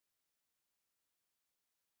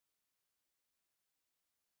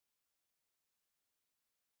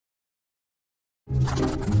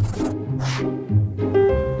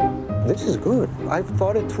This is good. I've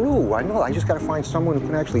thought it through. I know. I just got to find someone who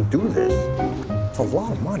can actually do this. It's a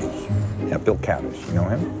lot of money. Yeah, Bill Cavish, you know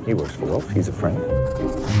him? He works for Wolf. He's a friend.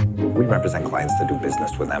 We represent clients to do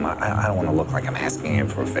business with them. I don't want to look like I'm asking him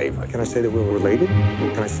for a favor. Can I say that we're related?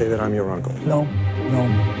 Can I say that I'm your uncle? No.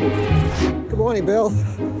 Good morning, Bill.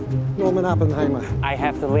 Norman Oppenheimer. I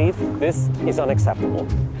have to leave. This is unacceptable.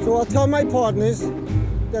 So I'll tell my partners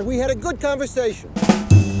that we had a good conversation.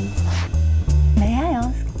 May I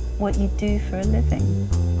ask what you do for a living?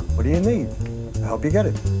 What do you need? I'll help you get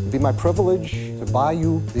it. It'd be my privilege to buy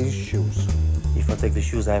you these shoes. If I take the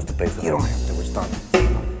shoes, I have to pay for them. You don't have to. It's done.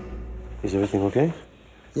 Is everything okay?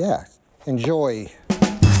 Yeah. Enjoy.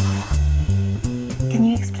 Can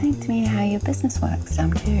you explain to me how your business works?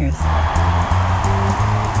 I'm curious.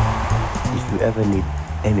 If you ever need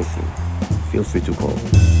anything, feel free to call.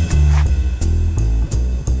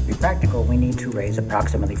 To be practical, we need to raise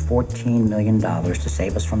approximately $14 million to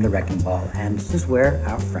save us from the wrecking ball, and this is where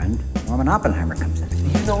our friend Norman Oppenheimer comes in.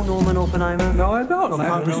 You know Norman Oppenheimer? No, I don't.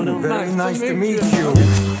 Congressman, very nice to meet you.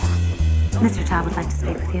 Mr. Todd would like to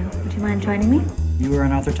speak with you. Would you mind joining me? You were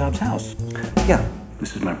in Arthur Tobbs' house. Yeah.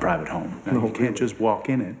 This is my private home. And you can't just walk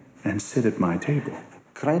in it and sit at my table.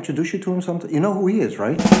 Could I introduce you to him sometime? You know who he is,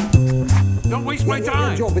 right? Don't waste my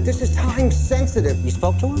time. Joe, but this is time sensitive. You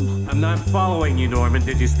spoke to him? I'm not following you, Norman.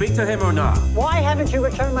 Did you speak to him or not? Why haven't you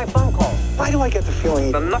returned my phone call? Why do I get the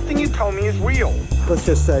feeling Then nothing you tell me is real. Let's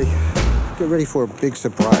just say, get ready for a big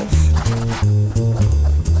surprise.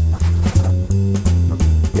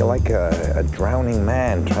 You're like a drowning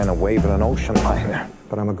man trying to wave at an ocean liner.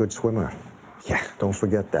 But I'm a good swimmer. Yeah. Don't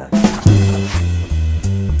forget that.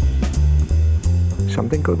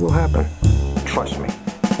 Something good will happen. Trust me.